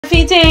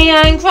Every day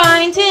I'm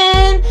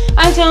grinding,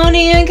 I don't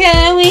even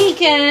get a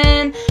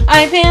weekend.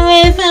 I've been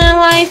living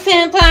life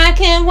in black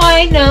and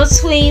white, no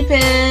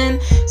sleeping.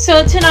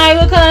 So tonight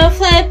we're gonna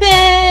flip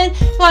it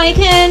like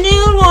a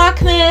new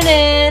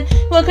Walkman.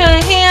 We're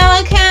gonna hail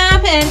a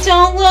cab and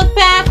don't look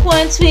back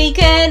once we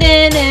get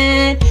in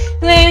it.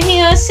 They're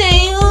here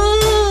say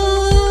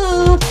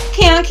ooh,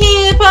 can't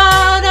keep it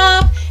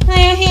up.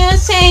 They're here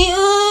say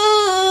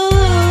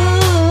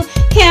ooh,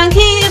 can't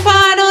keep it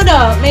bottled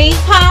up. Make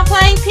pop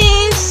like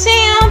pink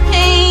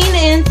champagne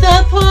in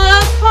the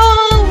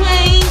purple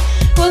rain.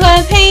 We're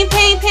gonna paint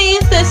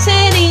the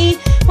city.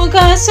 We're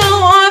gonna show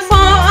off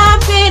our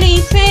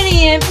pretty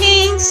and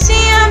pink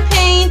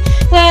champagne.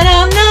 Let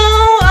them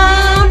know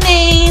our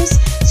names.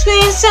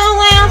 Scream so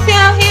loud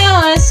they'll hear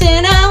us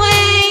in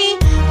LA.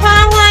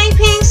 Pop like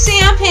pink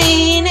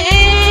champagne,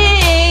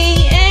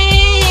 ay,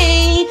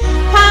 ay.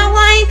 Pop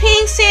like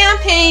pink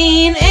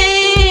champagne,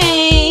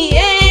 ay,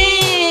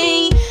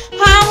 ay.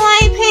 Pop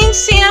like pink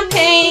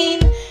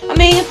champagne. I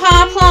make it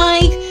pop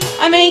like,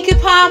 I make it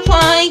pop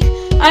like,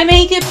 I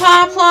make it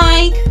pop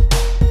like.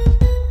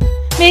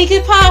 Make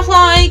it pop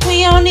like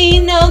we don't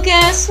need no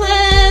guest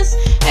list.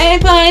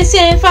 Everybody's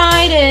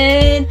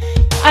invited.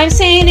 I'm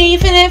saying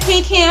even if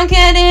we can't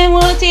get in,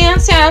 we'll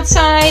dance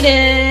outside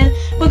it.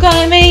 We're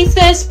gonna make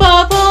this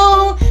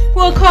bubble.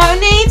 We'll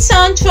coordinate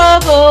some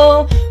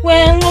trouble.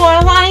 When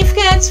more life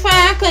gets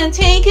back and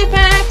take it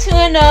back to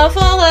another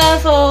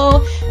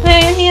level.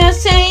 We're here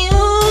say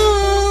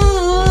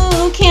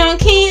ooh, can't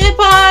keep it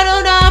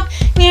bottled up.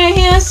 We're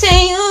here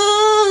say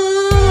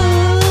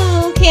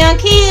ooh, can't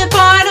keep it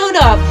bottled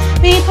up.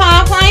 We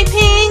pop like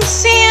pink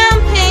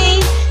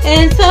champagne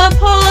in the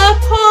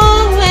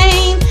purple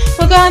rain.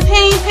 We're gonna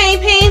paint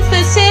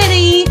the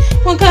city.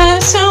 We're gonna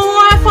show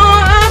off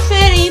our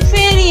pretty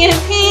and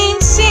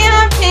pink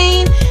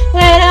champagne.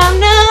 Let them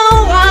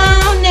know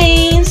our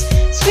names.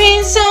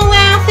 Scream so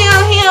loud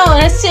they'll hear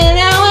us in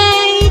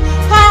LA.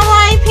 Pop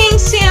like pink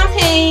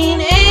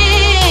champagne,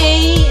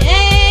 ay,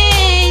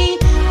 ay.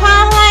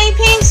 Pop like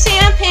pink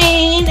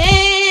champagne,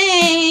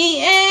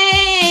 ay,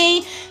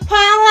 ay.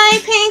 Pop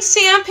like pink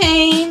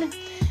champagne.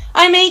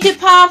 I make it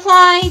pop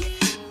like,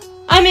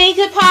 I make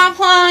it pop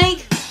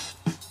like,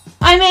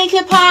 I make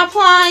it pop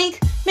like,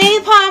 make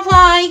it pop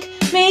like,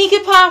 make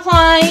it pop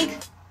like.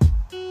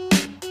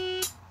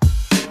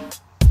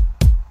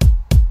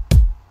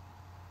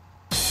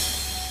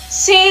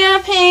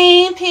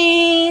 Champagne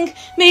pink,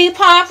 make it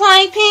pop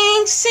like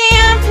pink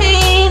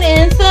champagne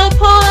in the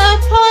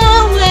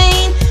purple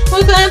rain.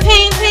 We're gonna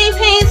paint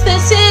the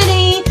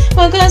city.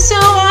 We're gonna show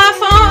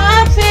off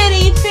our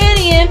pretty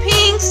and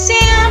pink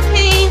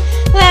champagne.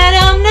 Let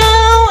them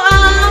know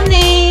our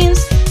names.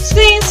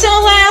 Scream so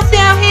loud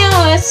they'll hear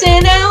us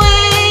in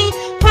LA.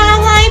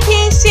 Pop like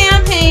pink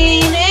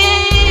champagne,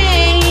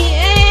 ay,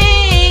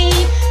 ay.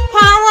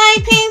 Pop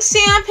like pink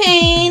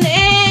champagne,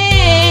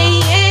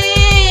 ay,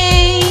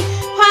 ay.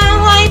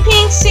 Pop like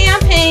pink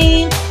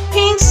champagne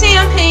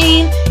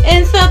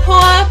in the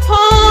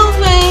purple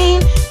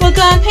rain. We're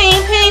gonna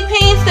paint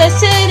the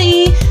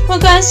city. We're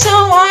gonna show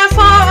off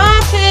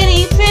our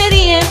pretty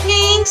and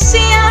pink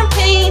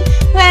champagne.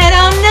 Let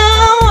them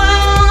know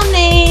our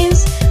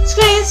names.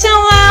 Scream so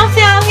loud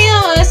they'll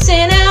hear us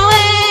in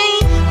LA.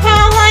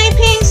 Pop like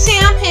pink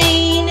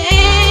champagne,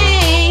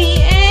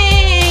 ay,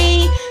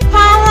 ay.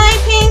 Pop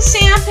like pink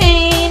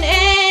champagne,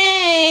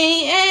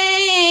 ay,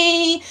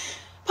 ay.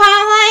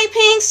 Pop like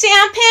pink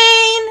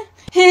champagne.